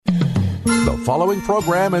following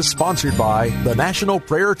program is sponsored by the National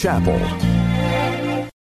Prayer Chapel.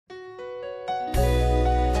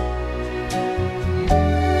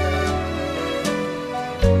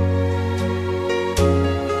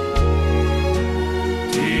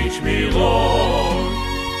 Teach me, Lord,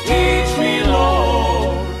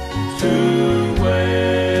 to wait.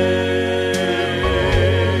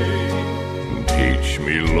 Teach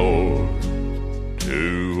me, Lord,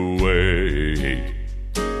 to wait.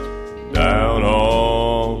 Down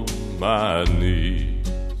on my knees,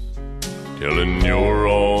 till in your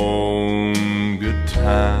own good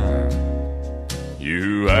time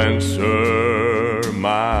you answer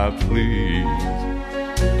my pleas.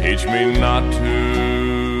 Teach me not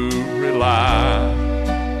to rely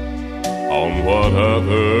on what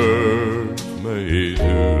others may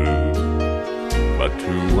do, but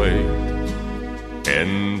to wait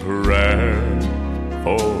in prayer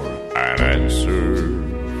for an answer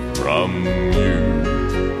from you.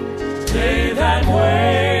 They that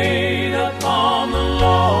wait upon the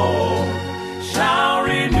Lord shall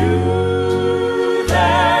renew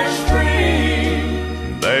their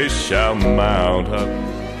strength. They shall mount up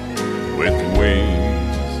with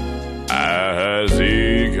wings as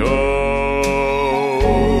eagles.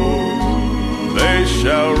 They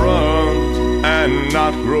shall run and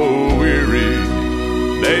not grow weary.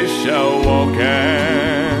 They shall walk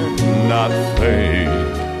and not faint.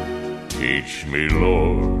 Teach me,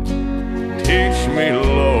 Lord,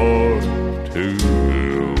 to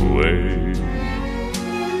wait.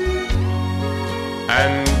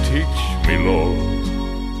 And teach me, Lord,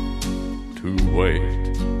 to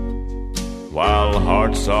wait. While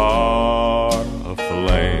hearts are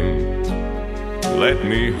aflame, let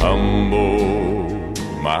me humble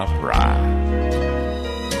my pride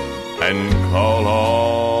and call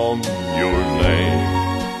on your name.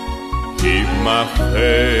 Keep my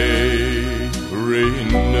faith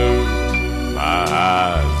renewed, my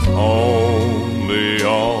eyes only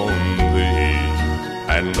on thee,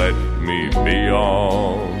 and let me be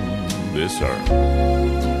on this earth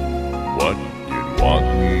what you'd want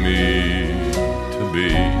me to be.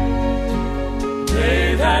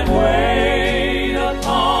 They that wait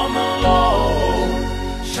upon the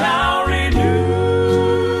Lord shall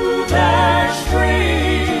renew their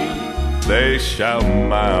strength. They shall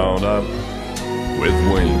mount up with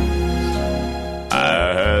wings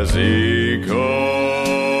as eagles.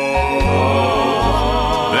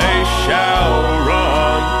 They shall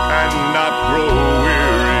run and not grow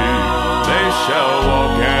weary. They shall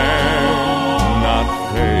walk and not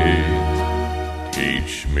faint.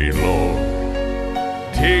 Teach me, Lord,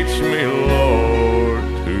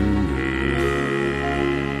 to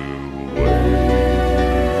wait.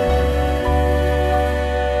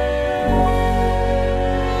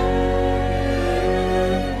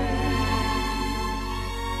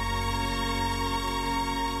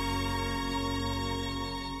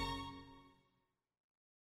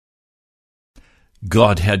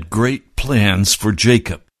 God had great plans for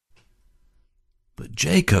Jacob, but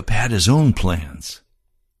Jacob had his own plans.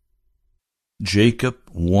 Jacob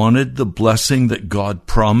wanted the blessing that God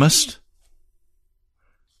promised,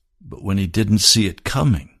 but when he didn't see it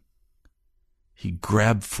coming, he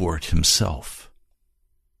grabbed for it himself.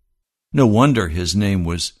 No wonder his name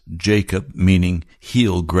was Jacob, meaning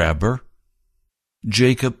heel grabber.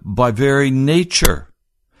 Jacob, by very nature,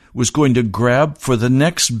 was going to grab for the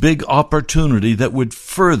next big opportunity that would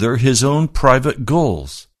further his own private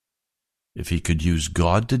goals. If he could use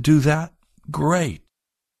God to do that, great.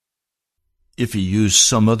 If he used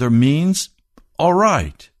some other means, all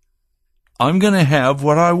right. I'm going to have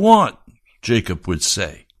what I want, Jacob would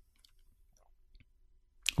say.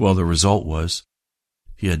 Well, the result was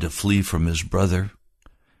he had to flee from his brother,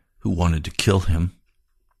 who wanted to kill him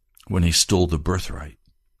when he stole the birthright.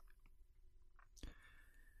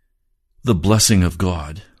 The blessing of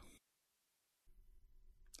God.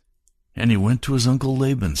 And he went to his uncle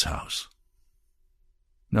Laban's house.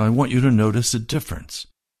 Now I want you to notice a difference.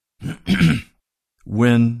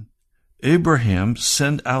 When Abraham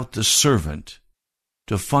sent out the servant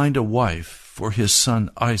to find a wife for his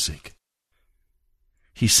son Isaac,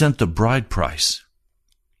 he sent the bride price.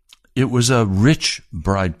 It was a rich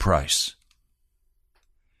bride price.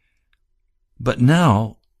 But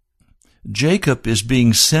now Jacob is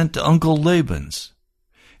being sent to Uncle Laban's,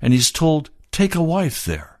 and he's told, take a wife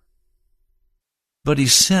there. But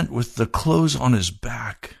he's sent with the clothes on his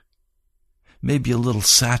back, maybe a little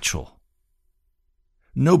satchel.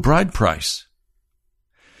 No bride price,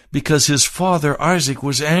 because his father Isaac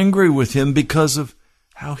was angry with him because of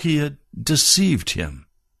how he had deceived him.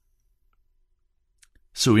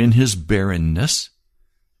 So in his barrenness,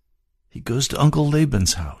 he goes to Uncle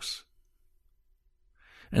Laban's house.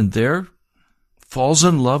 And there falls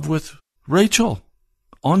in love with Rachel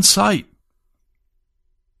on sight.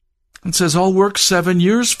 And says, I'll work 7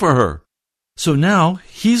 years for her. So now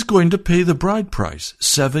he's going to pay the bride price,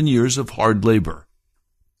 7 years of hard labor.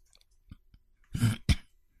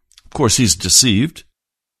 Of course, he's deceived,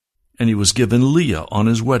 and he was given Leah on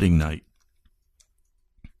his wedding night.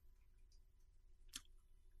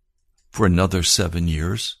 For another 7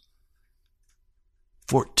 years,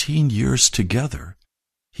 14 years together,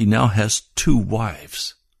 he now has 2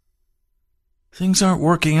 wives. Things aren't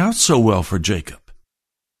working out so well for Jacob.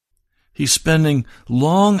 He's spending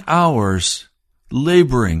long hours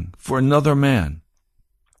laboring for another man,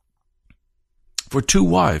 for 2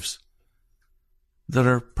 wives that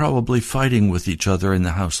are probably fighting with each other in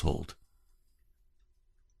the household.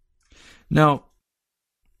 Now,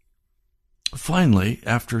 finally,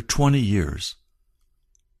 after 20 years,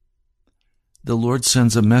 the Lord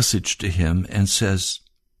sends a message to him and says,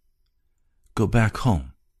 go back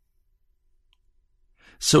home.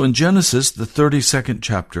 So in Genesis, the 32nd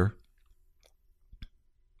chapter,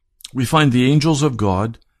 we find the angels of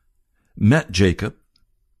God met Jacob.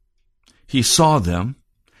 He saw them,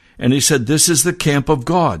 and he said, this is the camp of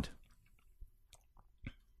God.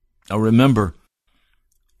 Now remember,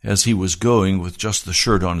 as he was going with just the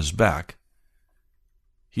shirt on his back,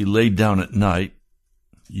 he laid down at night,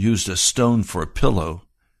 used a stone for a pillow,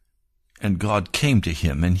 and God came to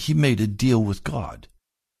him, and he made a deal with God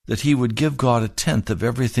that he would give God 1/10 of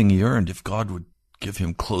everything he earned if God would give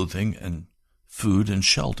him clothing and food and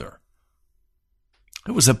shelter.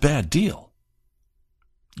 It was a bad deal.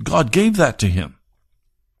 God gave that to him.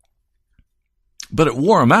 But it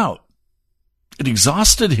wore him out. It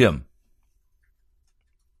exhausted him.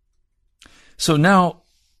 So now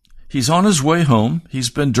he's on his way home. He's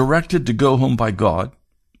been directed to go home by God.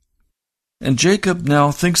 And Jacob now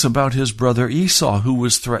thinks about his brother Esau, who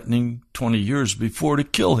was threatening 20 years before to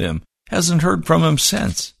kill him. Hasn't heard from him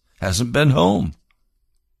since. Hasn't been home.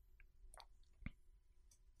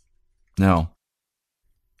 Now,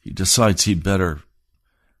 he decides he'd better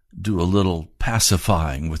do a little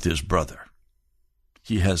pacifying with his brother.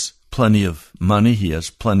 He has plenty of money. He has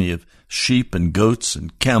plenty of sheep and goats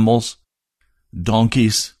and camels,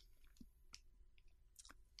 donkeys.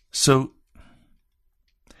 So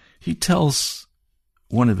he tells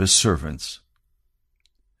one of his servants,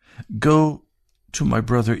 go to my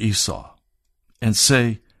brother Esau and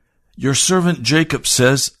say, your servant Jacob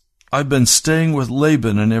says, I've been staying with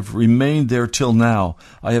Laban and have remained there till now.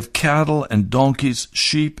 I have cattle and donkeys,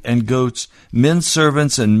 sheep and goats, men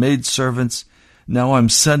servants and maid servants. Now I'm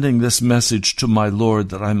sending this message to my Lord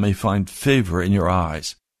that I may find favor in your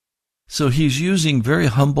eyes. So he's using very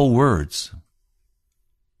humble words.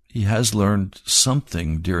 He has learned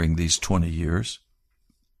something during these 20 years.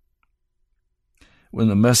 When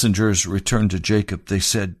the messengers returned to Jacob, they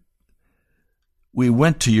said, we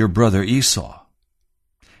went to your brother Esau,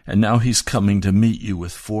 and now he's coming to meet you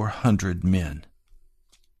with 400 men.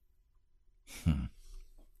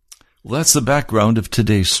 Well, that's the background of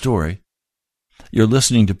today's story. You're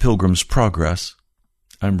listening to Pilgrim's Progress.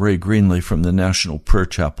 I'm Ray Greenley from the National Prayer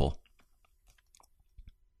Chapel.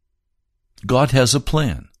 God has a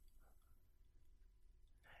plan.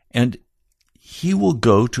 And he will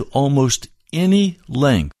go to almost any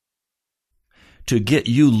length to get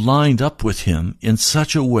you lined up with him in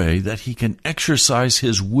such a way that he can exercise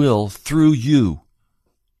his will through you.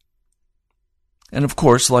 And of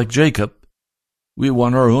course, like Jacob, we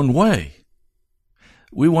want our own way.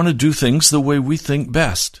 We want to do things the way we think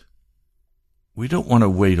best. We don't want to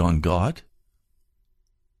wait on God.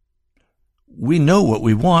 We know what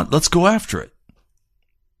we want. Let's go after it.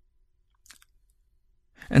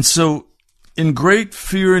 And so, in great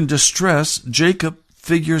fear and distress, Jacob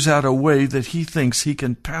figures out a way that he thinks he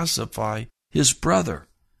can pacify his brother.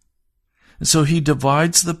 And so he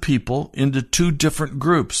divides the people into 2 different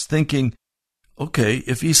groups, thinking, okay,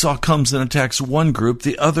 if Esau comes and attacks one group,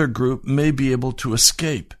 the other group may be able to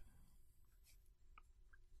escape.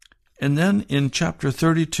 And then in chapter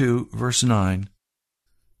 32, verse 9,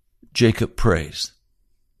 Jacob prays.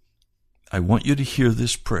 I want you to hear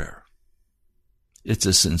this prayer. It's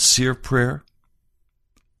a sincere prayer,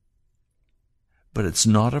 but it's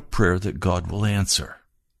not a prayer that God will answer.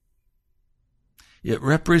 It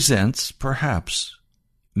represents, perhaps,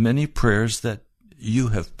 many prayers that you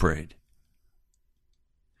have prayed.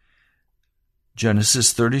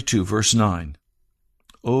 Genesis 32, verse 9.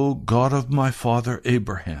 O God of my father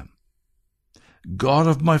Abraham, God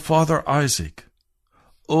of my father Isaac,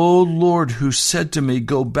 O Lord, who said to me,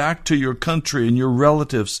 go back to your country and your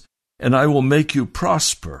relatives, and I will make you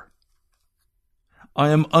prosper. I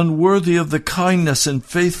am unworthy of the kindness and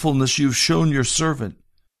faithfulness you've shown your servant.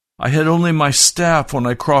 I had only my staff when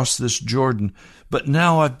I crossed this Jordan, but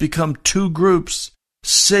now I've become two groups.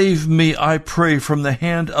 Save me, I pray, from the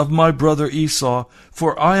hand of my brother Esau,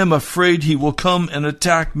 for I am afraid he will come and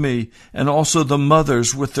attack me, and also the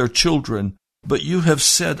mothers with their children. But you have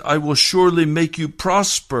said, I will surely make you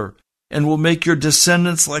prosper, and will make your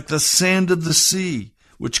descendants like the sand of the sea,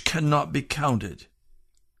 which cannot be counted.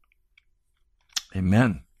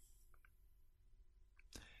 Amen.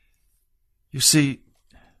 You see,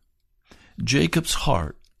 Jacob's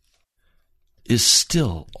heart is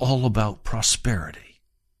still all about prosperity.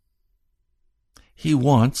 He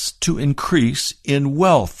wants to increase in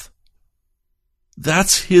wealth.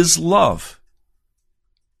 That's his love.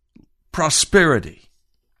 Prosperity.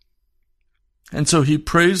 And so he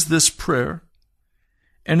prays this prayer,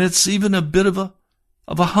 and it's even a bit of a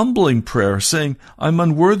humbling prayer, saying, I'm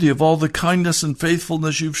unworthy of all the kindness and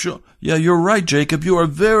faithfulness you've shown. Yeah, you're right, Jacob. You are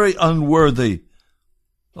very unworthy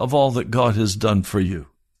of all that God has done for you.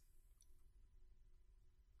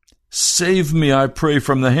 Save me, I pray,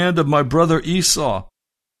 from the hand of my brother Esau,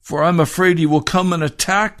 for I'm afraid he will come and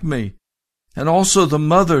attack me, and also the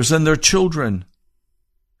mothers and their children.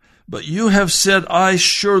 But you have said, I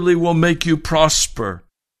surely will make you prosper,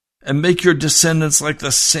 and make your descendants like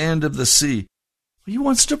the sand of the sea. He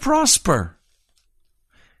wants to prosper.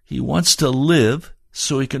 He wants to live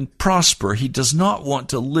so he can prosper. He does not want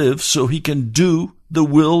to live so he can do the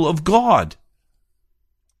will of God.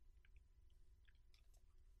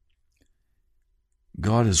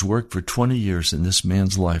 God has worked for 20 years in this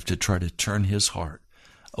man's life to try to turn his heart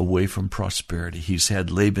away from prosperity. He's had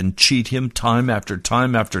Laban cheat him time after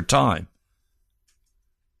time after time.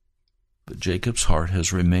 But Jacob's heart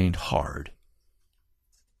has remained hard,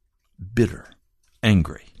 bitter,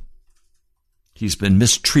 angry. He's been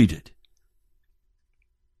mistreated.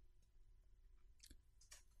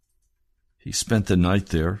 He spent the night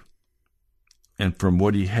there, and from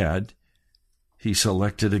what he had, he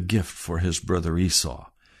selected a gift for his brother Esau.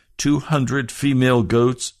 200 female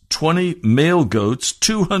goats, 20 male goats,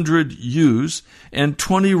 200 ewes, and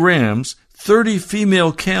 20 rams, 30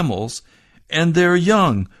 female camels, and their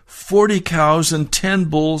young, 40 cows and 10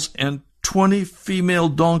 bulls, and 20 female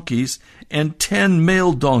donkeys, and 10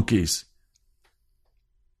 male donkeys.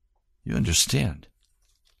 You understand?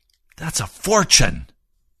 That's a fortune.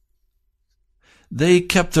 They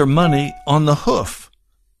kept their money on the hoof.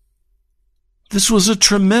 This was a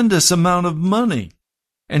tremendous amount of money,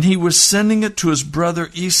 and he was sending it to his brother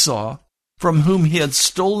Esau, from whom he had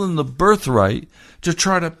stolen the birthright, to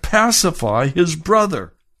try to pacify his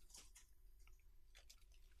brother.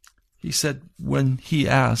 He said, when he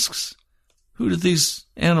asks, who do these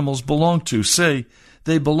animals belong to? Say,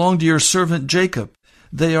 they belong to your servant Jacob.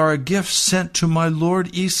 They are a gift sent to my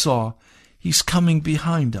lord Esau. He's coming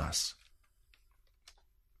behind us.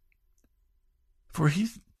 For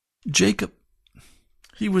Jacob,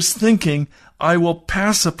 he was thinking, I will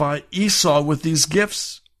pacify Esau with these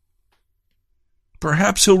gifts.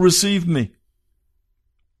 Perhaps he'll receive me.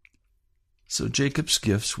 So Jacob's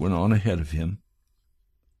gifts went on ahead of him,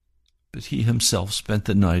 but he himself spent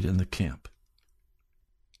the night in the camp.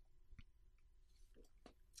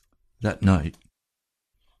 That night,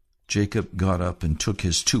 Jacob got up and took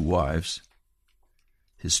his 2 wives,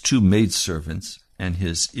 his 2 maidservants, and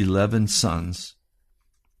his 11 sons,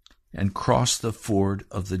 and crossed the ford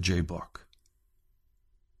of the Jabbok.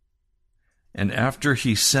 And after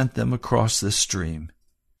he sent them across the stream,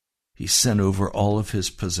 he sent over all of his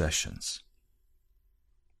possessions.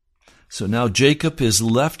 So now Jacob is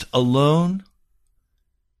left alone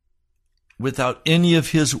without any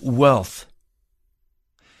of his wealth.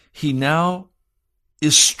 He now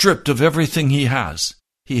is stripped of everything he has.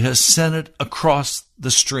 He has sent it across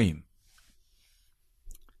the stream.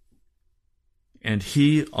 And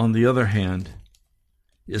he, on the other hand,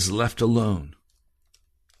 is left alone.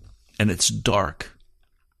 And it's dark.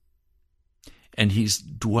 And he's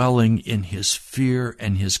dwelling in his fear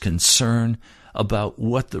and his concern about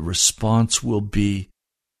what the response will be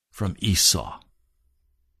from Esau.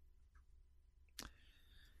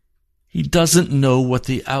 He doesn't know what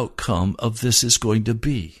the outcome of this is going to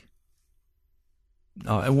be.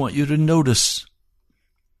 Now, I want you to notice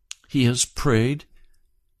he has prayed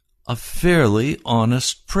a fairly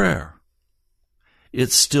honest prayer.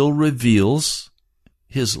 It still reveals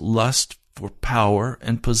his lust for power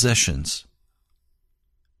and possessions.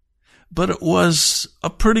 But it was a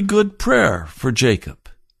pretty good prayer for Jacob.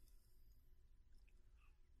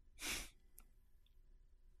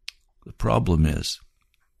 The problem is,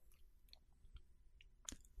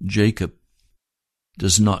 Jacob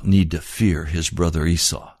does not need to fear his brother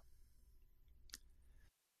Esau.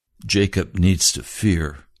 Jacob needs to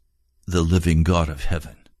fear the living God of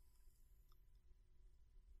heaven.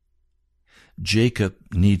 Jacob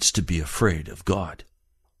needs to be afraid of God.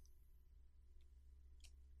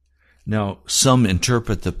 Now, some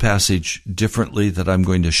interpret the passage differently that I'm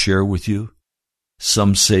going to share with you.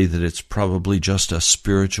 Some say that it's probably just a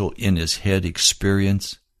spiritual in-his-head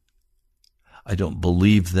experience. I don't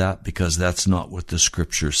believe that because that's not what the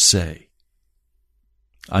Scriptures say.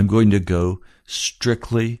 I'm going to go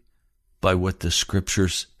strictly by what the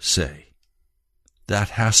Scriptures say. That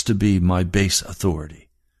has to be my base authority.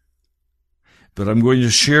 But I'm going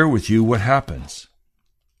to share with you what happens.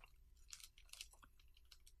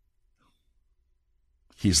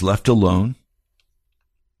 He's left alone,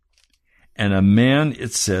 and a man,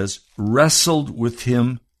 it says, wrestled with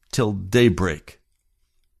him till daybreak,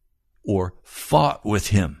 or fought with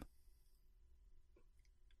him.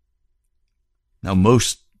 Now,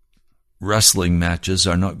 most wrestling matches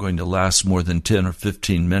are not going to last more than 10 or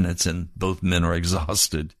 15 minutes, and both men are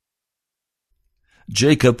exhausted.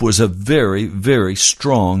 Jacob was a very, very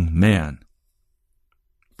strong man.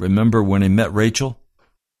 Remember when he met Rachel?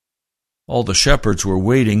 All the shepherds were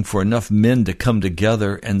waiting for enough men to come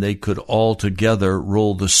together, and they could all together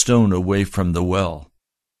roll the stone away from the well.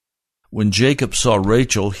 When Jacob saw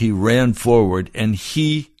Rachel, he ran forward, and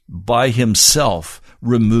he, by himself,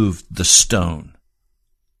 removed the stone.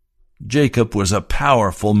 Jacob was a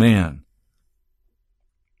powerful man.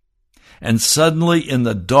 And suddenly in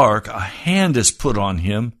the dark, a hand is put on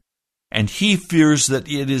him, and he fears that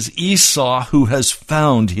it is Esau who has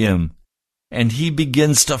found him, and he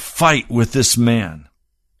begins to fight with this man.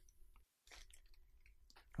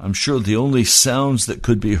 I'm sure the only sounds that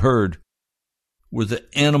could be heard were the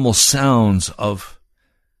animal sounds of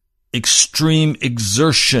extreme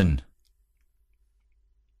exertion,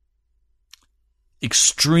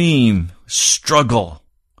 extreme struggle,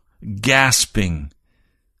 gasping,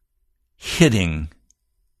 hitting,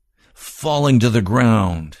 falling to the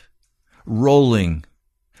ground, rolling,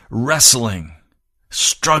 wrestling,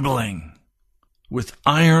 struggling, with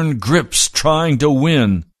iron grips, trying to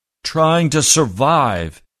win, trying to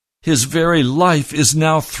survive. His very life is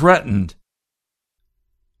now threatened.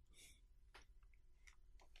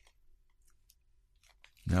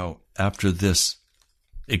 Now, after this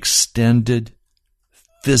extended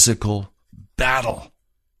physical battle,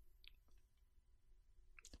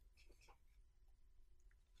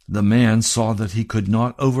 the man saw that he could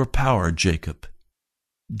not overpower Jacob.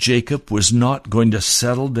 Jacob was not going to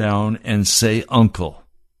settle down and say uncle.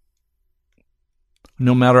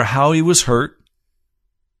 No matter how he was hurt,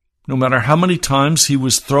 no matter how many times he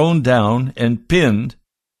was thrown down and pinned,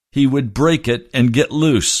 he would break it and get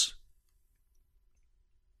loose.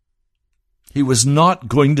 He was not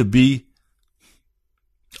going to be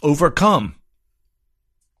overcome.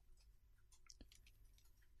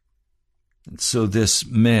 And so this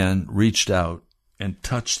man reached out and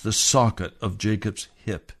touched the socket of Jacob's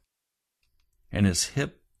hip. And his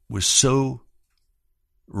hip was so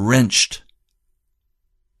wrenched,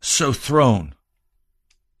 so thrown.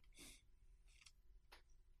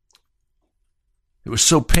 It was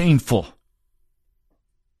so painful.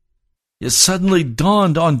 It suddenly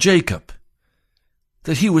dawned on Jacob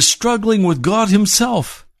that he was struggling with God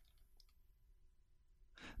himself,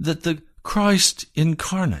 that the Christ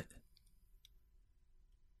incarnate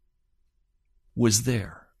was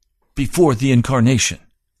there before the incarnation.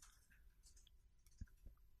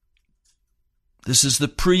 This is the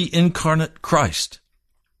pre-incarnate Christ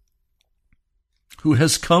who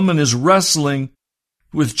has come and is wrestling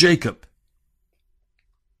with Jacob.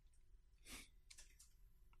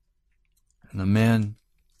 And the man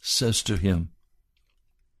says to him,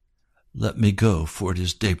 "Let me go, for it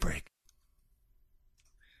is daybreak."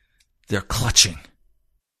 They're clutching.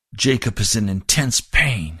 Jacob is in intense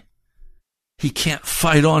pain. He can't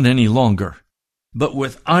fight on any longer. But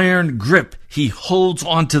with iron grip, he holds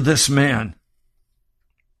on to this man.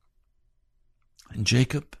 And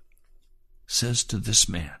Jacob says to this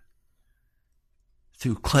man,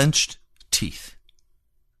 through clenched teeth,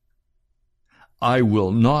 "I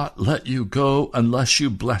will not let you go unless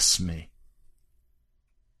you bless me."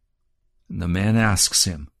 And the man asks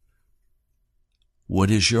him,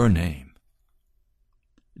 "What is your name?"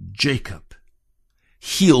 "Jacob,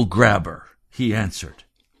 heel grabber," he answered.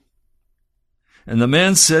 And the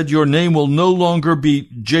man said, "Your name will no longer be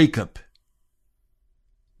Jacob,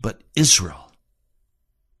 but Israel,"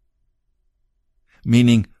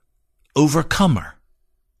 meaning overcomer,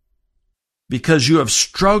 because you have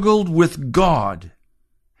struggled with God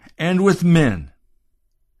and with men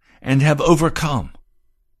and have overcome.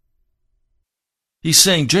 He's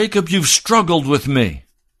saying, Jacob, you've struggled with me.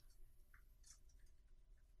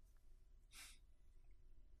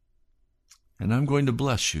 And I'm going to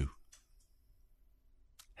bless you.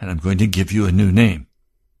 And I'm going to give you a new name,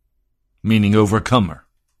 meaning overcomer.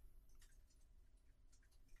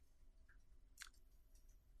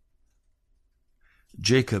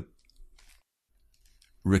 Jacob,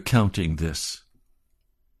 recounting this,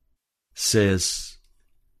 says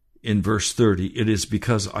in verse 30, it is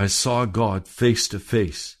because I saw God face to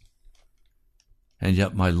face, and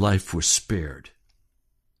yet my life was spared.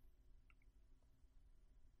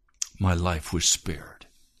 My life was spared.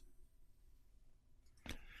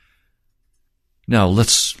 Now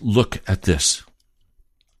let's look at this.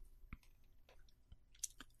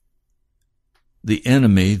 The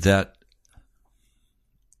enemy that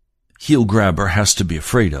heel grabber has to be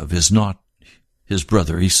afraid of is not his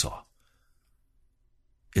brother Esau.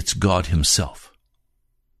 It's God himself.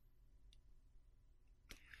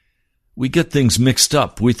 We get things mixed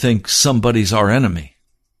up. We think somebody's our enemy.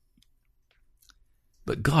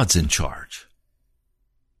 But God's in charge.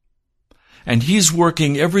 And he's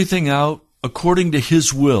working everything out according to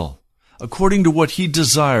his will, according to what he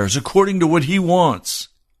desires, according to what he wants.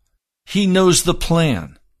 He knows the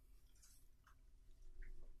plan.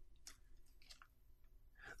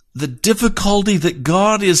 The difficulty that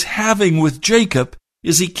God is having with Jacob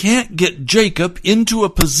is he can't get Jacob into a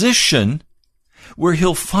position where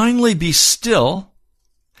he'll finally be still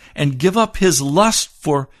and give up his lust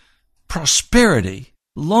for prosperity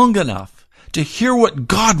long enough to hear what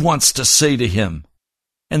God wants to say to him.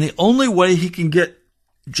 And the only way he can get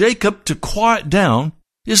Jacob to quiet down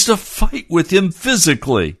is to fight with him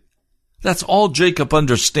physically. That's all Jacob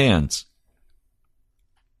understands.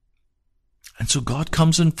 And so God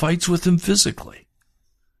comes and fights with him physically.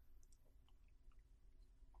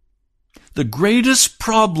 The greatest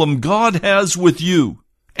problem God has with you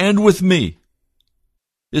and with me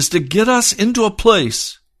is to get us into a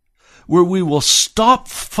place where we will stop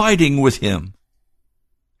fighting with him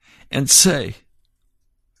and say,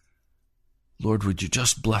 Lord, would you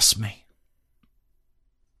just bless me?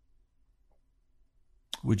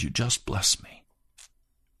 Would you just bless me?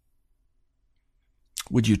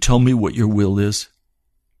 Would you tell me what your will is?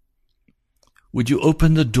 Would you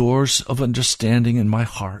open the doors of understanding in my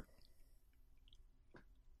heart?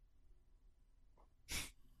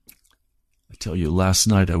 I tell you, last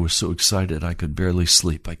night I was so excited I could barely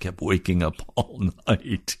sleep. I kept waking up all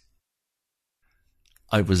night.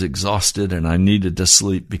 I was exhausted and I needed to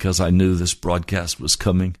sleep because I knew this broadcast was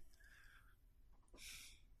coming.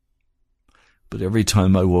 But every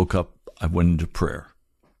time I woke up, I went into prayer.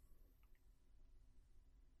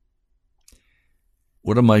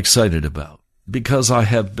 What am I excited about? Because I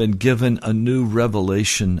have been given a new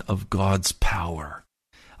revelation of God's power.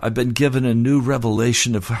 I've been given a new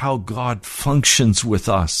revelation of how God functions with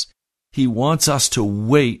us. He wants us to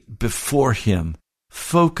wait before him,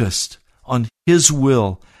 focused on his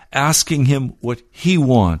will, asking him what he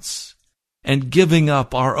wants, and giving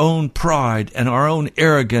up our own pride and our own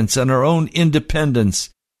arrogance and our own independence,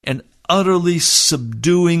 and utterly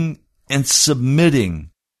subduing and submitting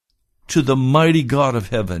to the mighty God of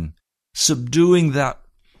heaven, subduing that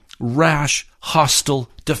rash, hostile,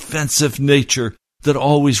 defensive nature that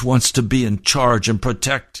always wants to be in charge and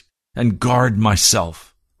protect and guard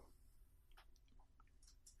myself.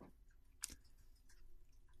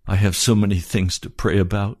 I have so many things to pray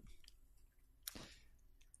about.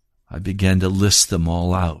 I began to list them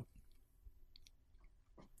all out.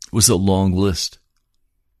 It was a long list.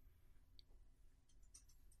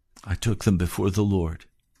 I took them before the Lord.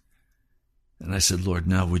 And I said, Lord,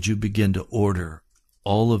 now would you begin to order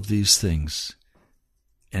all of these things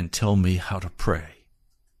and tell me how to pray?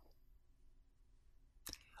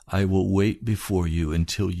 I will wait before you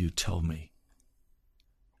until you tell me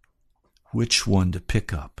which one to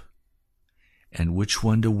pick up and which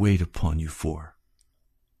one to wait upon you for,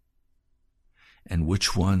 and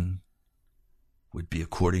which one would be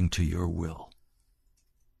according to your will.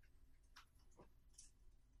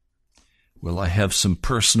 Well, I have some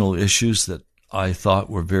personal issues that I thought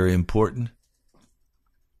were very important.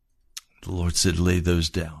 The Lord said, lay those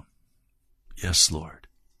down. Yes, Lord.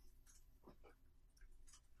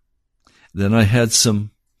 Then I had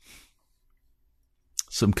some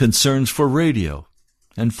concerns for radio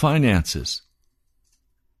and finances.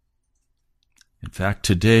 In fact,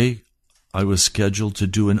 today I was scheduled to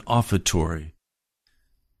do an offertory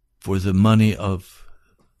for the money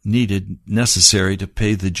necessary to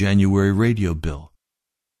pay the January radio bill.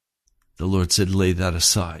 The Lord said, lay that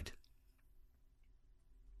aside.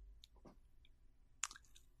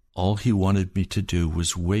 All he wanted me to do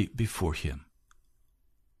was wait before him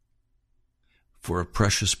for a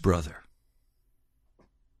precious brother,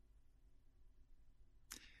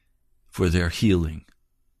 for their healing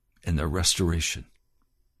and their restoration,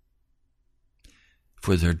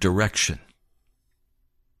 for their direction.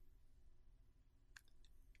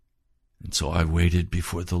 And so I waited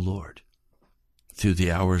before the Lord through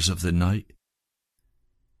the hours of the night.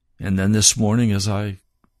 And then this morning as I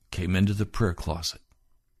came into the prayer closet,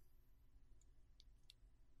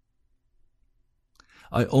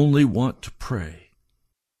 I only want to pray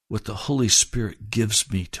what the Holy Spirit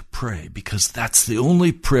gives me to pray, because that's the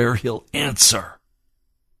only prayer He'll answer.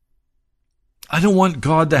 I don't want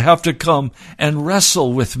God to have to come and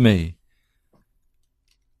wrestle with me.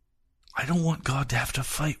 I don't want God to have to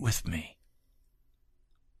fight with me.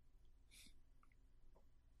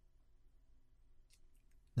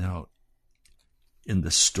 Now, in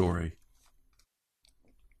this story,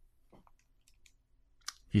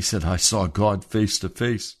 he said, I saw God face to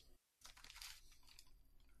face,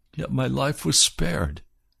 yet my life was spared.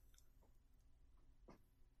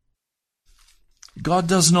 God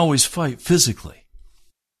doesn't always fight physically.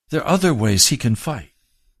 There are other ways He can fight.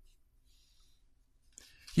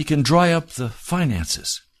 He can dry up the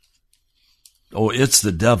finances. Oh, it's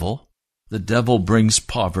the devil. The devil brings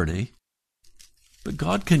poverty. But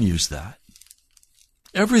God can use that.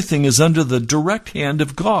 Everything is under the direct hand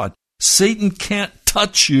of God. Satan can't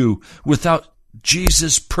touch you without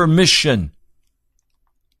Jesus' permission.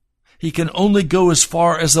 He can only go as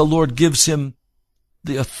far as the Lord gives him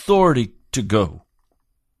the authority to go.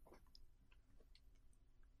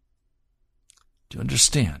 Do you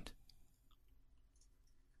understand?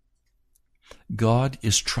 God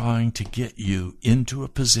is trying to get you into a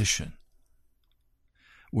position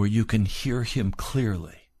where you can hear Him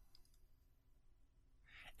clearly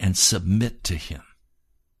and submit to Him.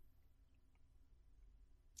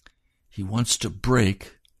 He wants to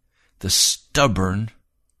break the stubborn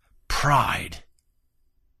pride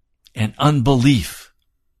and unbelief.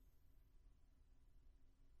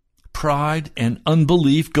 Pride and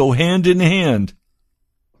unbelief go hand in hand.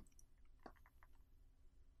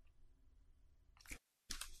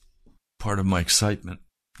 Part of my excitement,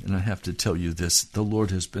 and I have to tell you this, the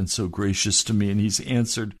Lord has been so gracious to me, and He's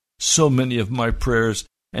answered so many of my prayers,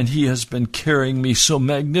 and He has been carrying me so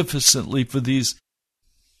magnificently for these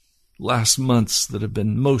last months that have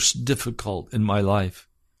been most difficult in my life.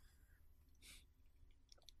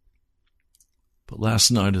 But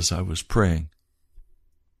last night as I was praying,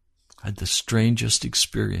 I had the strangest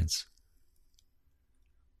experience.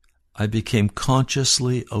 I became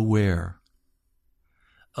consciously aware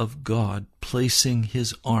of God placing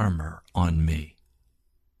His armor on me.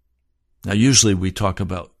 Now, usually we talk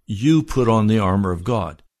about you put on the armor of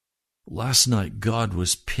God. Last night, God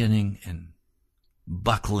was pinning and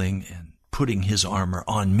buckling and putting His armor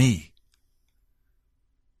on me.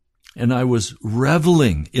 And I was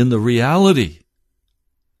reveling in the reality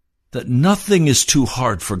that nothing is too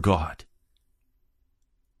hard for God.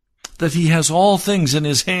 That He has all things in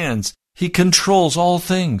His hands. He controls all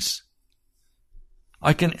things.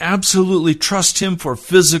 I can absolutely trust Him for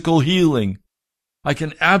physical healing. I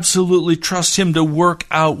can absolutely trust Him to work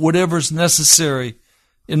out whatever's necessary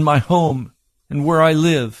in my home and where I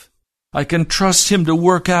live. I can trust Him to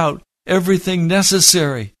work out everything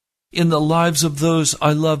necessary in the lives of those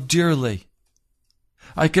I love dearly.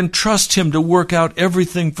 I can trust Him to work out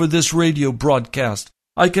everything for this radio broadcast.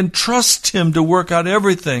 I can trust Him to work out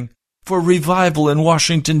everything for revival in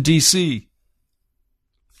Washington, D.C.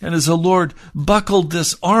 And as the Lord buckled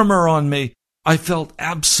this armor on me, I felt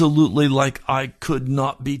absolutely like I could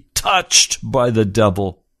not be touched by the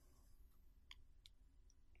devil.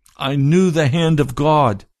 I knew the hand of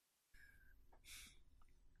God.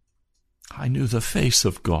 I knew the face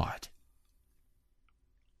of God.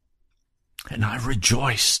 And I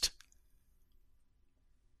rejoiced.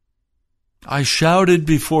 I shouted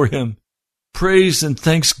before Him praise and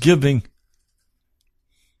thanksgiving.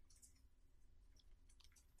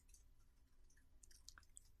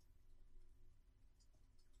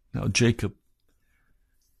 Now Jacob,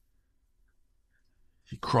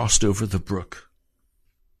 he crossed over the brook.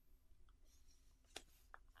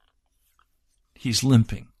 He's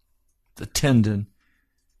limping. The tendon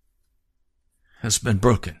has been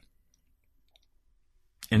broken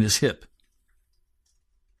in his hip,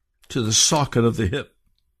 to the socket of the hip.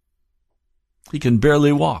 He can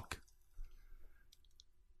barely walk.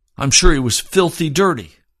 I'm sure he was filthy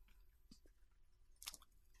dirty.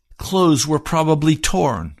 Clothes were probably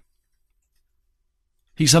torn.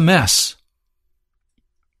 He's a mess.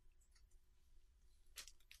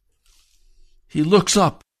 He looks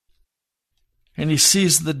up and he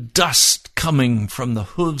sees the dust coming from the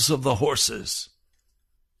hooves of the horses.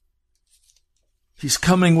 He's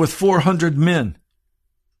coming with 400 men.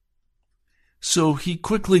 So he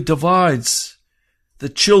quickly divides the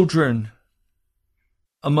children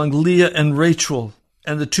among Leah and Rachel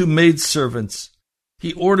and the two maidservants.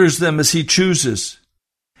 He orders them as he chooses.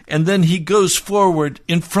 And then he goes forward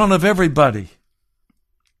in front of everybody.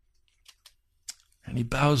 And he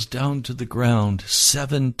bows down to the ground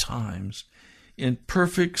 7 times in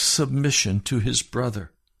perfect submission to his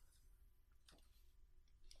brother.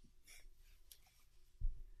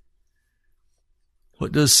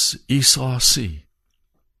 What does Esau see?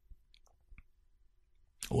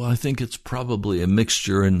 Well, I think it's probably a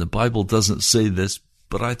mixture, and the Bible doesn't say this,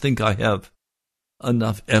 but I think I have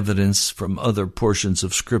enough evidence from other portions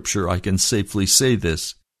of Scripture I can safely say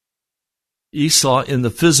this. Esau, in the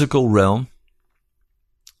physical realm,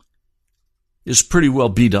 is pretty well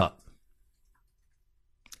beat up,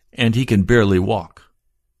 and he can barely walk.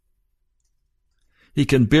 He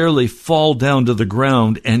can barely fall down to the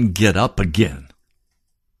ground and get up again.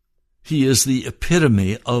 He is the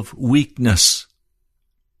epitome of weakness.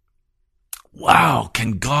 Wow,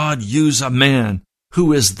 can God use a man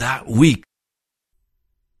who is that weak,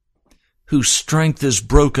 whose strength is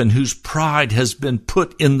broken, whose pride has been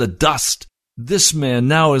put in the dust? This man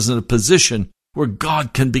now is in a position where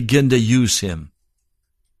God can begin to use him.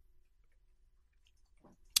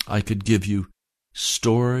 I could give you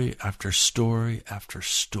story after story after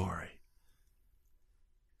story.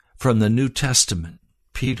 From the New Testament,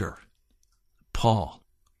 Peter, Paul,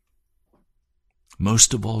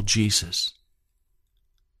 most of all Jesus,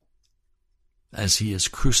 as he is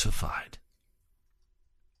crucified,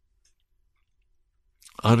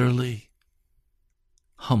 utterly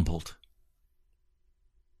humbled.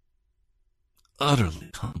 Utterly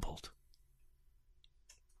humbled.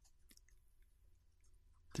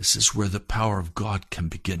 This is where the power of God can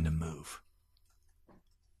begin to move.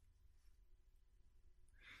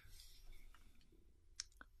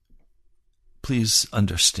 Please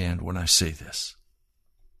understand when I say this.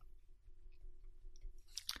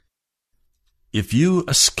 If you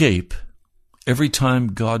escape every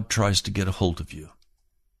time God tries to get a hold of you,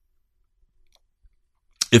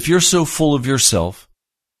 if you're so full of yourself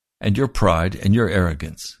and your pride and your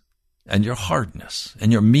arrogance and your hardness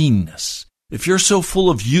and your meanness, if you're so full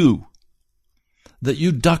of you that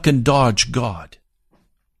you duck and dodge God,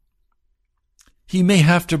 He may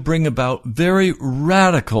have to bring about very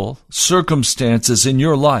radical circumstances in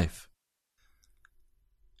your life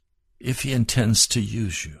if He intends to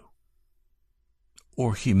use you,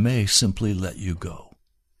 or He may simply let you go.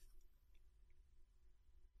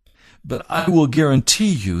 But I will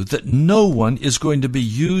guarantee you that no one is going to be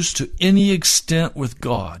used to any extent with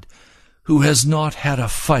God who has not had a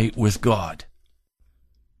fight with God.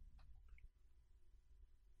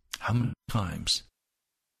 How many times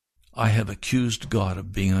I have accused God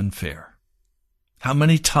of being unfair? How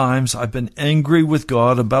many times I've been angry with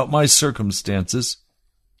God about my circumstances,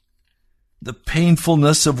 the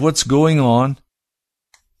painfulness of what's going on,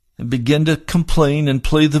 and begin to complain and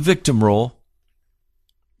play the victim role.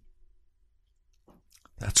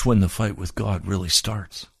 That's when the fight with God really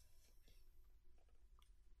starts.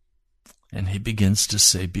 And He begins to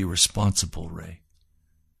say, be responsible, Ray.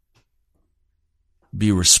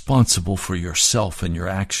 Be responsible for yourself and your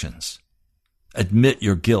actions. Admit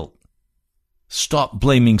your guilt. Stop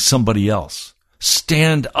blaming somebody else.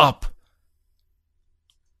 Stand up.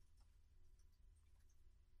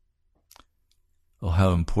 Oh,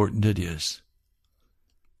 how important it is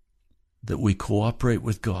that we cooperate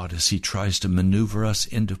with God as He tries to maneuver us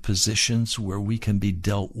into positions where we can be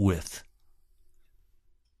dealt with.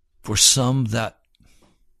 For some, that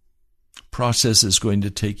process is going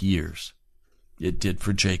to take years. It did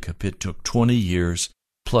for Jacob. It took 20 years,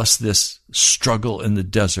 plus this struggle in the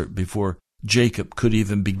desert before Jacob could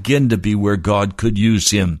even begin to be where God could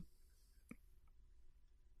use him.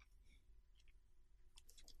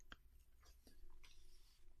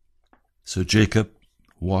 So Jacob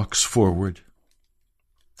walks forward,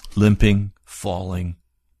 limping, falling.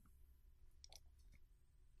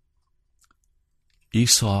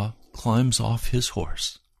 Esau climbs off his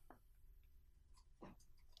horse,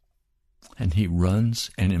 and he runs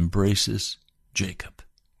and embraces Jacob.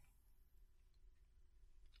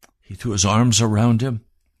 He threw his arms around him,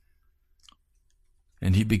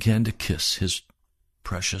 and he began to kiss his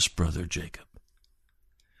precious brother Jacob.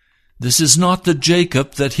 This is not the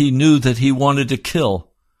Jacob that he knew that he wanted to kill.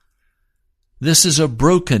 This is a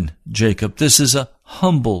broken Jacob. This is a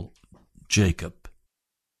humble Jacob.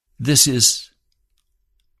 This is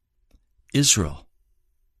Israel,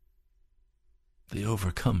 the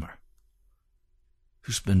overcomer,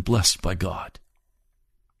 who's been blessed by God.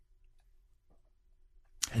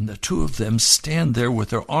 And the two of them stand there with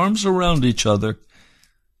their arms around each other,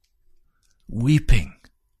 weeping,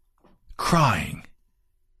 crying.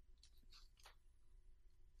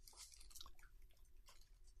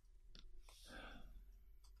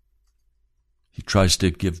 He tries to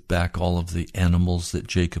give back all of the animals that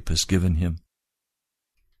Jacob has given him.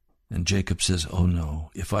 And Jacob says, "Oh no,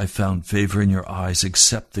 if I found favor in your eyes,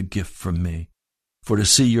 accept the gift from me. For to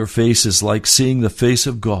see your face is like seeing the face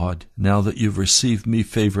of God, now that you've received me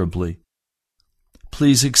favorably.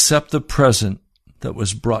 Please accept the present that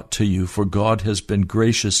was brought to you, for God has been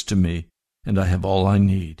gracious to me, and I have all I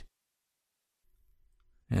need."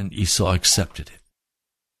 And Esau accepted it.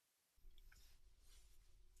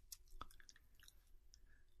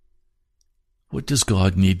 What does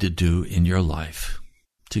God need to do in your life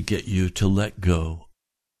to get you to let go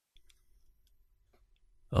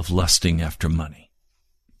of lusting after money?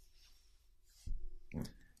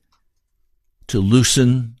 To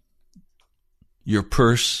loosen your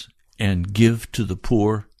purse and give to the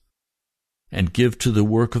poor and give to the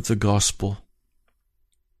work of the gospel?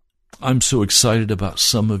 I'm so excited about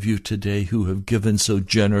some of you today who have given so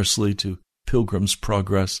generously to Pilgrim's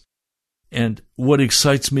Progress. And what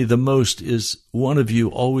excites me the most is one of you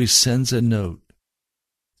always sends a note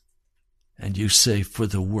and you say, "For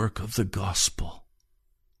the work of the gospel.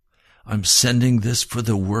 I'm sending this for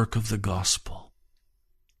the work of the gospel."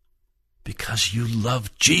 Because you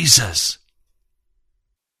love Jesus.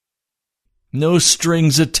 No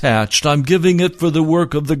strings attached. I'm giving it for the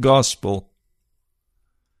work of the gospel.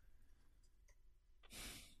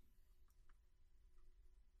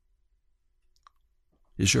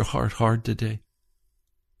 Is your heart hard today?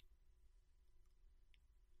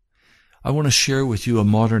 I want to share with you a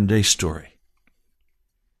modern day story.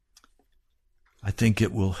 I think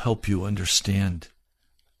it will help you understand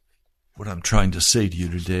what I'm trying to say to you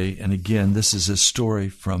today. And again, this is a story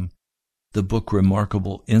from the book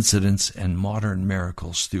Remarkable Incidents and Modern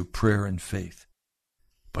Miracles Through Prayer and Faith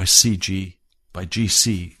by G.C.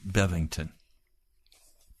 Bevington.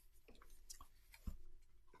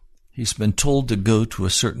 He's been told to go to a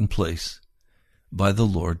certain place by the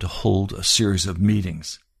Lord to hold a series of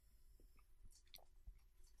meetings.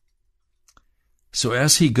 So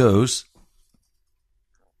as he goes,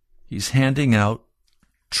 he's handing out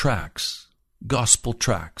tracts, gospel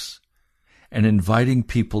tracts, and inviting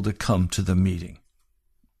people to come to the meeting.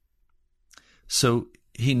 So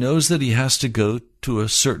he knows that he has to go to a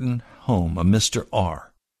certain home, a Mr.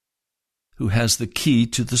 R, who has the key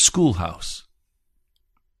to the schoolhouse.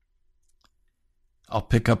 I'll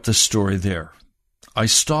pick up the story there. I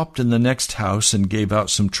stopped in the next house and gave out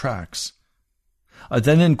some tracts. I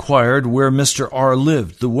then inquired where Mr. R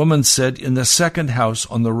lived. The woman said, "In the second house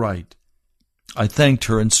on the right." I thanked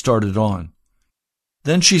her and started on.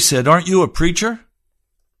 Then she said, "Aren't you a preacher?"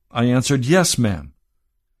 I answered, "Yes, ma'am."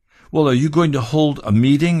 "Well, are you going to hold a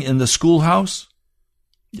meeting in the schoolhouse?"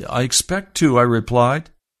 "I expect to," I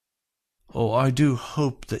replied. "Oh, I do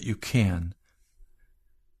hope that you can.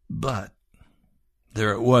 But,"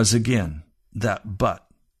 there it was again, that but.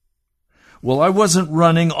 Well, I wasn't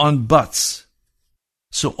running on buts.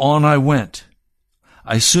 So on I went.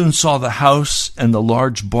 I soon saw the house and the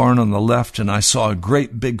large barn on the left, and I saw a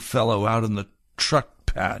great big fellow out in the truck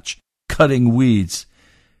patch cutting weeds,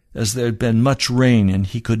 as there had been much rain and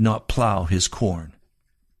he could not plow his corn.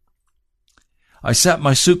 I sat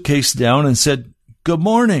my suitcase down and said, "Good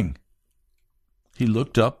morning." He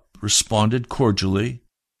looked up, responded cordially.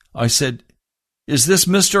 I said, "Is this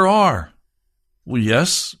Mr. R?" "Well,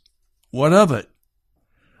 yes. What of it?"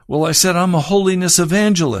 "Well," I said, "I'm a holiness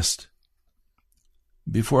evangelist."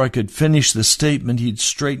 Before I could finish the statement, he'd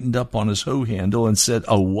straightened up on his hoe handle and said,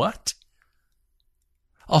 "A what?"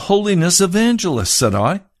 "A holiness evangelist," said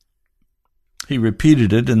I. He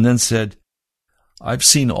repeated it and then said, "I've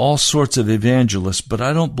seen all sorts of evangelists, but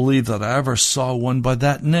I don't believe that I ever saw one by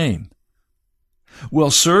that name."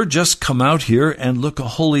 "Well, sir, just come out here and look a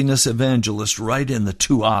holiness evangelist right in the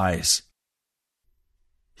 2 eyes.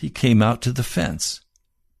 He came out to the fence.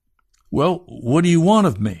 "Well, what do you want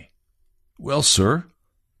of me?" "Well, sir,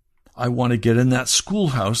 I want to get in that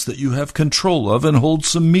schoolhouse that you have control of and hold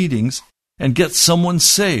some meetings and get someone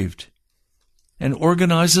saved and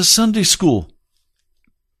organize a Sunday school."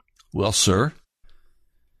 "Well, sir,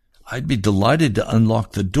 I'd be delighted to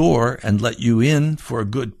unlock the door and let you in for a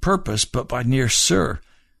good purpose, but my dear sir,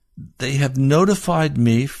 they have notified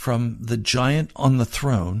me from the giant on the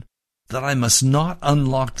throne that I must not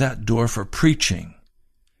unlock that door for preaching,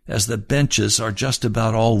 as the benches are just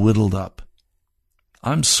about all whittled up.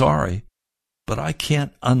 I'm sorry, but I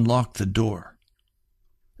can't unlock the door.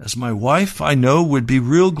 as my wife, I know, would be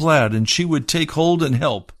real glad, and she would take hold and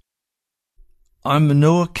help. I'm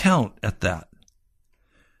no account at that.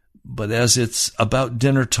 But as it's about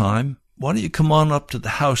dinner time, why don't you come on up to the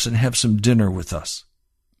house and have some dinner with us?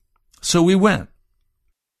 So we went.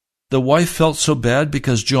 The wife felt so bad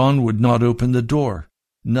because John would not open the door.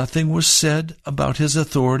 Nothing was said about his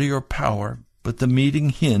authority or power, but the meeting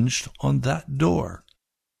hinged on that door.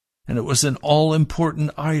 And it was an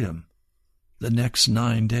all-important item the next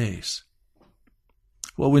 9 days.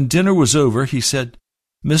 Well, when dinner was over, he said,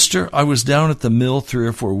 "Mister, I was down at the mill 3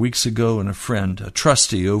 or 4 weeks ago, and a friend, a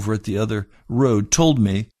trustee over at the other road, told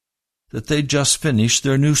me that they'd just finished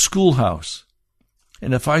their new schoolhouse,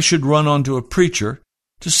 and if I should run onto a preacher,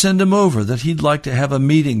 to send him over, that he'd like to have a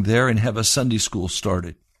meeting there and have a Sunday school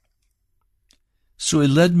started." So he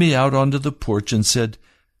led me out onto the porch and said,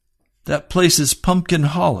 "That place is Pumpkin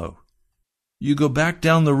Hollow. You go back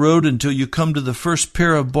down the road until you come to the first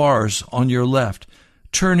pair of bars on your left.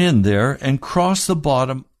 Turn in there and cross the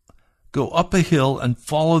bottom, go up a hill and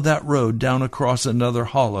follow that road down across another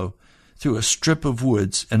hollow, through a strip of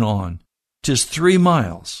woods and on. 'Tis 3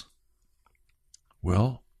 miles.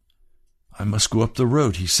 Well, I must go up the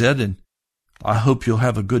road, he said, and I hope you'll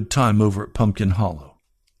have a good time over at Pumpkin Hollow.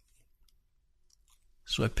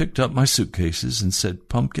 So I picked up my suitcases and said,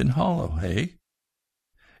 "Pumpkin Hollow, hey?"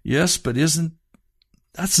 "Yes, but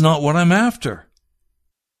that's not what I'm after."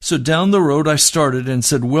 So down the road I started and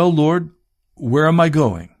said, "Well, Lord, where am I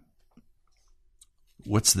going?"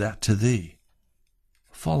 "What's that to thee?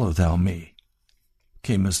 Follow thou me,"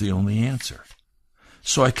 came as the only answer.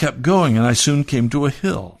 So I kept going, and I soon came to a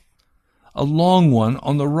hill, a long one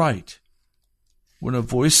on the right, when a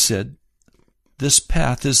voice said, "This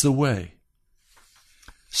path is the way."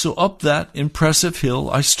 So up that impressive hill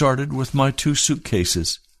I started with my 2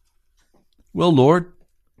 suitcases. "Well, Lord,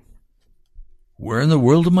 where in the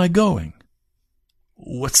world am I going?"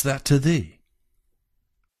 "What's that to thee?"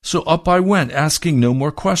 So up I went, asking no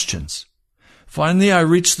more questions. Finally, I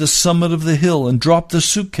reached the summit of the hill and dropped the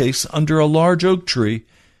suitcase under a large oak tree,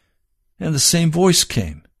 and the same voice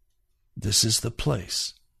came, "This is the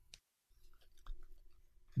place."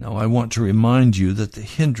 Now I want to remind you that the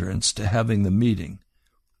hindrance to having the meeting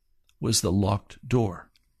was the locked door.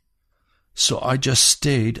 So I just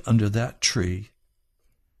stayed under that tree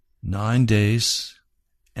 9 days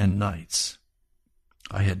and nights.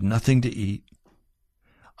 I had nothing to eat.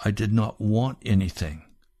 I did not want anything,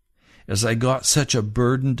 as I got such a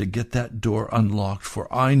burden to get that door unlocked,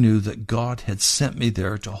 for I knew that God had sent me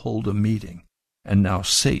there to hold a meeting, and now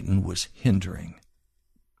Satan was hindering.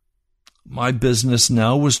 My business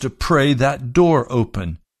now was to pray that door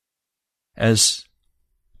open, as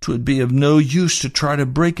 'twould be of no use to try to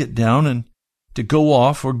break it down and to go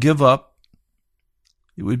off or give up.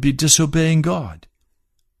 It would be disobeying God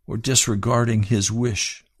or disregarding His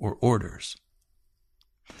wish or orders.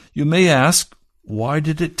 You may ask, why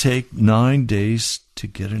did it take 9 days to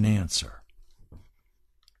get an answer?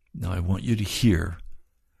 Now I want you to hear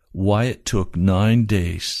why it took 9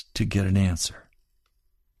 days to get an answer.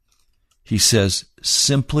 He says,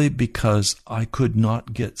 simply because I could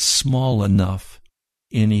not get small enough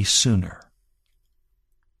any sooner.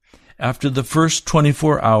 After the first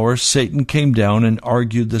 24 hours, Satan came down and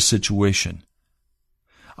argued the situation.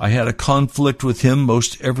 I had a conflict with him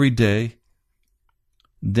most every day.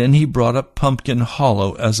 Then he brought up Pumpkin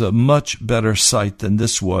Hollow as a much better site than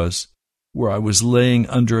this was, where I was laying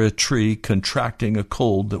under a tree contracting a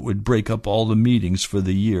cold that would break up all the meetings for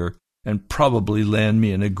the year and probably land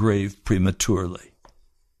me in a grave prematurely.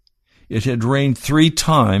 It had rained 3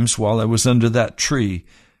 times while I was under that tree,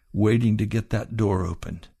 waiting to get that door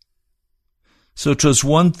opened. So 'twas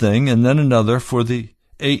one thing and then another for the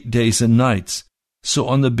 8 days and nights. So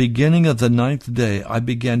on the beginning of the 9th day, I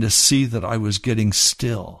began to see that I was getting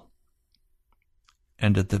still.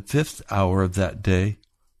 And at the 5th hour of that day,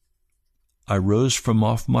 I rose from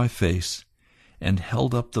off my face and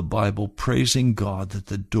held up the Bible, praising God that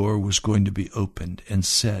the door was going to be opened, and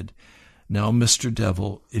said, "Now, Mr.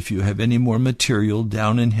 Devil, if you have any more material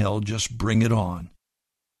down in hell, just bring it on."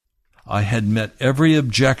 I had met every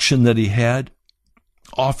objection that he had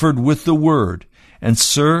offered with the word, and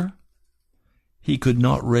sir, he could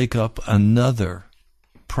not rake up another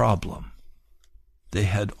problem. They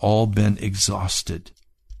had all been exhausted.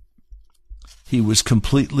 He was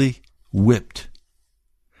completely whipped.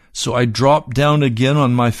 So I dropped down again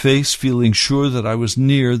on my face, feeling sure that I was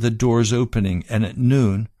near the door's opening, and at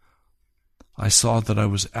noon, I saw that I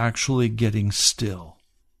was actually getting still.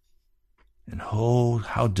 And oh,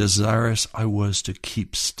 how desirous I was to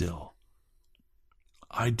keep still.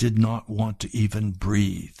 I did not want to even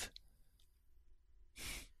breathe.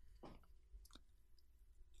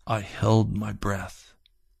 I held my breath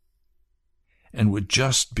and would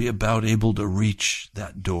just be about able to reach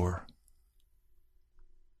that door.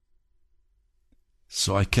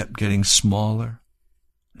 So I kept getting smaller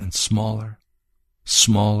and smaller,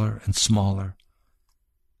 smaller and smaller,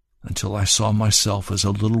 until I saw myself as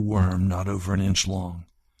a little worm not over an inch long.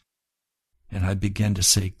 And I began to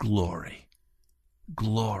say, "Glory,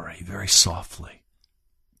 glory," very softly.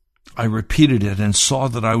 I repeated it and saw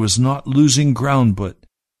that I was not losing ground, but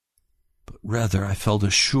rather I felt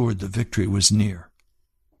assured the victory was near.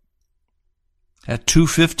 At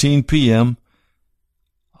 2:15 p.m.,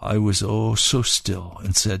 I was so still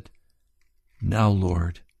and said, "Now,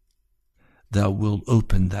 Lord, thou wilt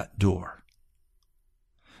open that door."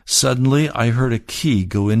 Suddenly I heard a key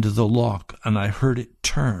go into the lock, and I heard it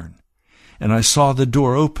turn, and I saw the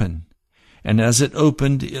door open, and as it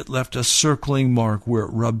opened, it left a circling mark where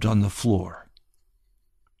it rubbed on the floor.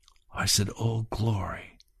 I said, "Oh,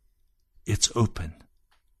 glory, it's open."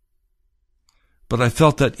 But I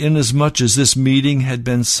felt that inasmuch as this meeting had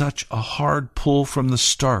been such a hard pull from the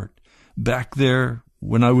start, back there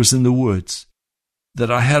when I was in the woods,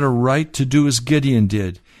 that I had a right to do as Gideon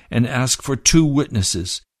did and ask for 2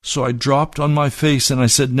 witnesses. So I dropped on my face and I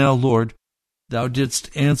said, "Now, Lord, thou didst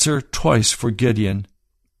answer twice for Gideon,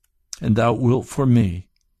 and thou wilt for me."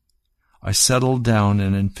 I settled down,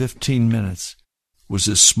 and in 15 minutes was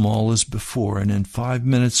as small as before, and in 5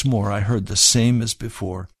 minutes more I heard the same as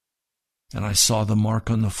before, and I saw the mark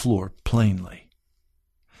on the floor plainly.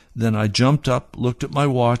 Then I jumped up, looked at my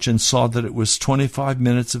watch, and saw that it was 25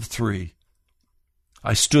 minutes of 3.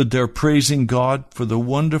 I stood there praising God for the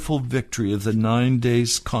wonderful victory of the 9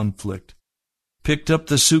 days' conflict, picked up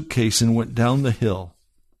the suitcase and went down the hill.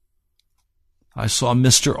 I saw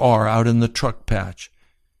Mr. R. out in the truck patch,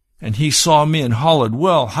 and he saw me and hollered,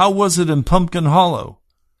 "Well, how was it in Pumpkin Hollow?"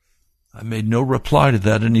 I made no reply to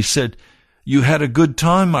that, and he said, "You had a good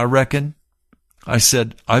time, I reckon." I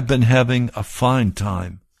said, "I've been having a fine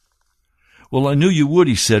time." "Well, I knew you would,"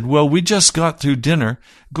 he said. "Well, we just got through dinner.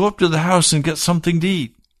 Go up to the house and get something to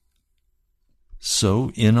eat."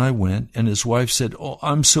 So in I went, and his wife said, "Oh,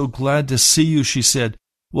 I'm so glad to see you," she said.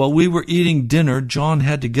 "While we were eating dinner, John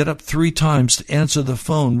had to get up 3 times to answer the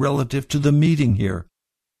phone relative to the meeting here."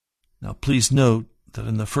 Now, please note that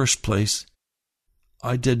in the first place,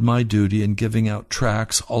 I did my duty in giving out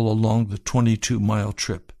tracts all along the 22-mile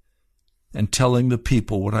trip and telling the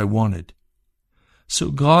people what I wanted. So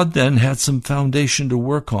God then had some foundation to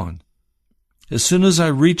work on. As soon as I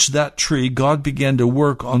reached that tree, God began to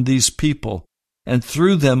work on these people, and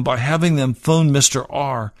through them by having them phone Mr.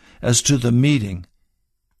 R. as to the meeting.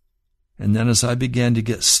 And then as I began to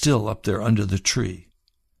get still up there under the tree,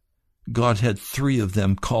 God had 3 of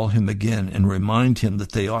them call him again and remind him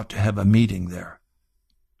that they ought to have a meeting there.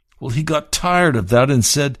 Well, he got tired of that and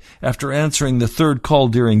said, after answering the 3rd call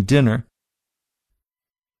during dinner,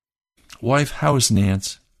 "Wife, how is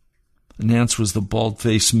Nance?" Nance was the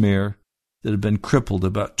bald-faced mare that had been crippled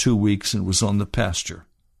about 2 weeks and was on the pasture.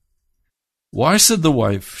 "Why," said the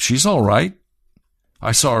wife, "she's all right.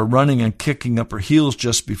 I saw her running and kicking up her heels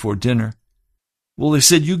just before dinner." Well, they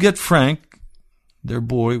said, "You get Frank," their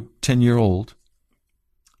boy, 10-year-old,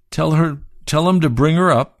 tell him to bring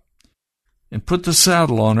her up and put the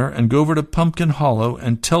saddle on her and go over to Pumpkin Hollow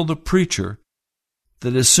and tell the preacher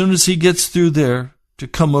that as soon as he gets through there to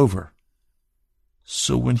come over."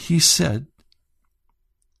 So when he said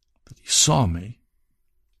that he saw me,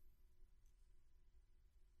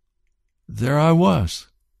 there I was.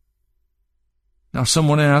 Now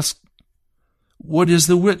someone asked, what is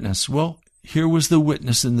the witness? Well, here was the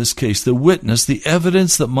witness in this case. The witness, the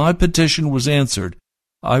evidence that my petition was answered.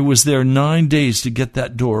 I was there 9 days to get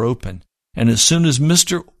that door open. And as soon as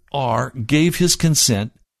Mr. R. gave his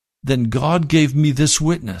consent, then God gave me this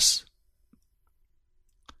witness.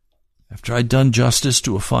 After I'd done justice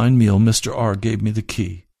to a fine meal, Mr. R. gave me the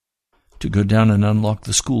key to go down and unlock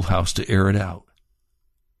the schoolhouse to air it out.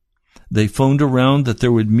 They phoned around that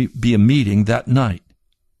there would be a meeting that night.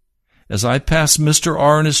 As I passed Mr.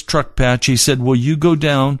 R. in his truck patch, he said, "Well, you go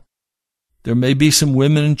down. There may be some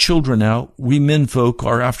women and children out. We menfolk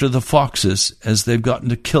are after the foxes, as they've gotten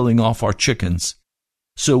to killing off our chickens.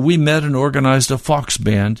 So we met and organized a fox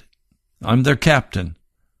band. I'm their captain."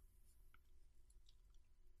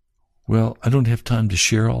 Well, I don't have time to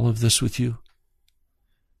share all of this with you,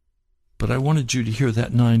 but I wanted you to hear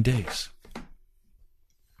that 9 days.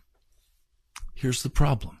 Here's the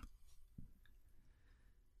problem.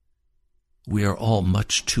 We are all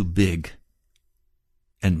much too big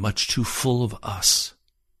and much too full of us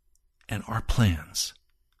and our plans.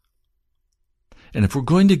 And if we're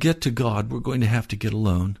going to get to God, we're going to have to get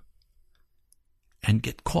alone. and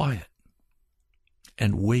get quiet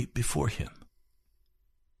and wait before him.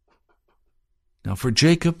 Now for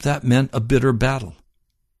Jacob, that meant a bitter battle.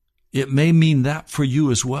 It may mean that for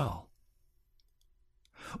you as well.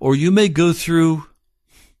 Or you may go through,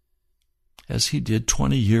 as he did,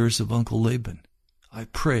 20 years of Uncle Laban. I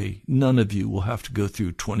pray none of you will have to go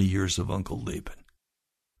through 20 years of Uncle Laban.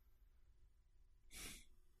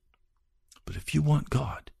 But if you want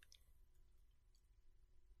God,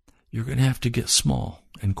 you're going to have to get small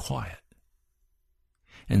and quiet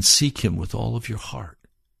and seek him with all of your heart,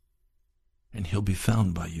 and he'll be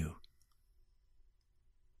found by you.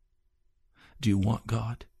 Do you want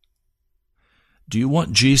God? Do you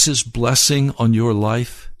want Jesus' blessing on your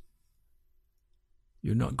life?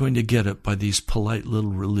 You're not going to get it by these polite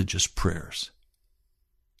little religious prayers.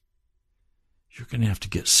 You're going to have to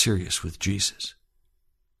get serious with Jesus.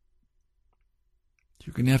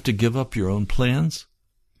 You're going to have to give up your own plans.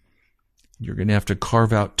 You're going to have to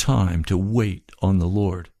carve out time to wait on the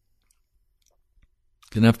Lord.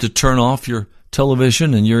 You're going to have to turn off your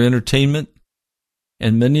television and your entertainment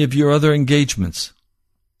and many of your other engagements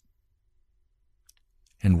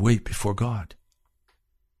and wait before God.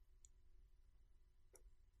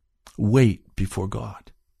 Wait before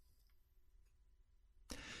God.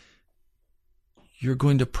 You're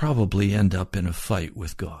going to probably end up in a fight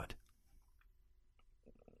with God.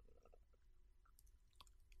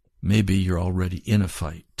 Maybe you're already in a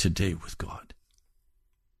fight today with God.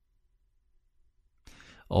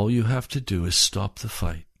 All you have to do is stop the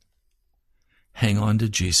fight, hang on to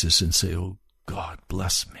Jesus and say, "Oh God,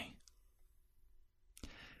 bless me.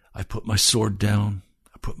 I put my sword down.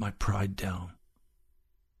 I put my pride down.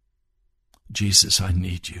 Jesus, I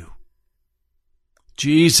need you.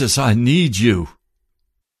 Jesus, I need you.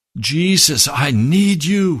 Jesus, I need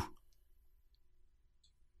you."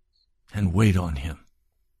 And wait on him.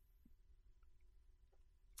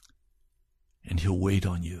 And he'll wait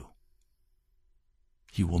on you.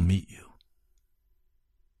 He will meet you.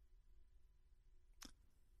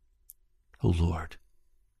 Oh Lord,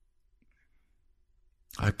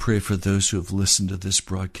 I pray for those who have listened to this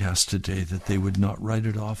broadcast today that they would not write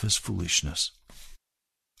it off as foolishness,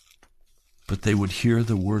 but they would hear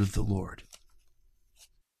the word of the Lord,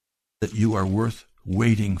 that you are worth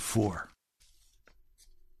waiting for,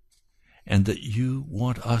 and that you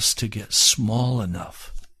want us to get small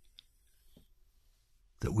enough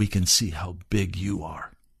that we can see how big you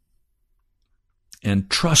are and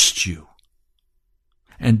trust you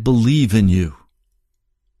and believe in you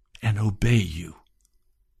and obey you.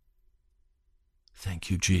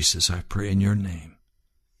 Thank you, Jesus. I pray in your name.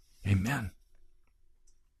 Amen.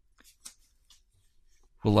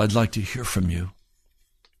 Well, I'd like to hear from you.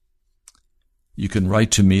 You can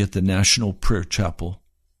write to me at the National Prayer Chapel,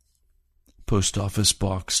 Post Office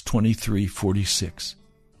Box 2346,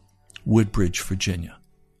 Woodbridge, Virginia,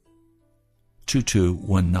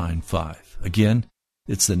 22195. Again,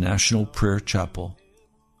 it's the National Prayer Chapel,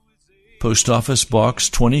 Post Office Box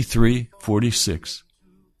 2346,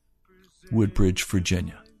 Woodbridge,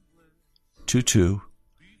 Virginia,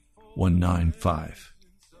 22195.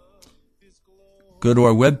 Go to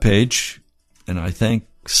our webpage, and I thank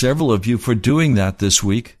several of you for doing that this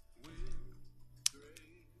week.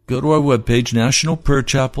 Go to our webpage,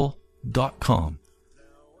 nationalprayerchapel.com,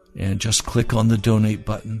 and just click on the donate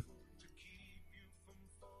button.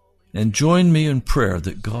 And join me in prayer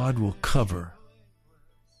that God will cover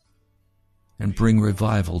and bring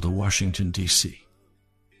revival to Washington, D.C.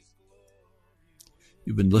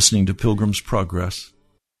 You've been listening to Pilgrim's Progress,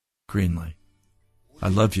 Greenley. I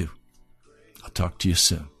love you. I'll talk to you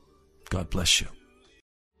soon. God bless you.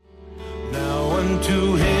 Now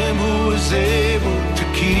unto him who is able to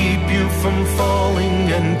keep you from falling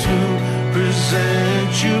and to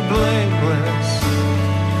present you blameless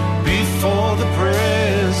before the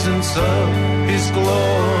presence of his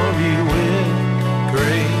glory.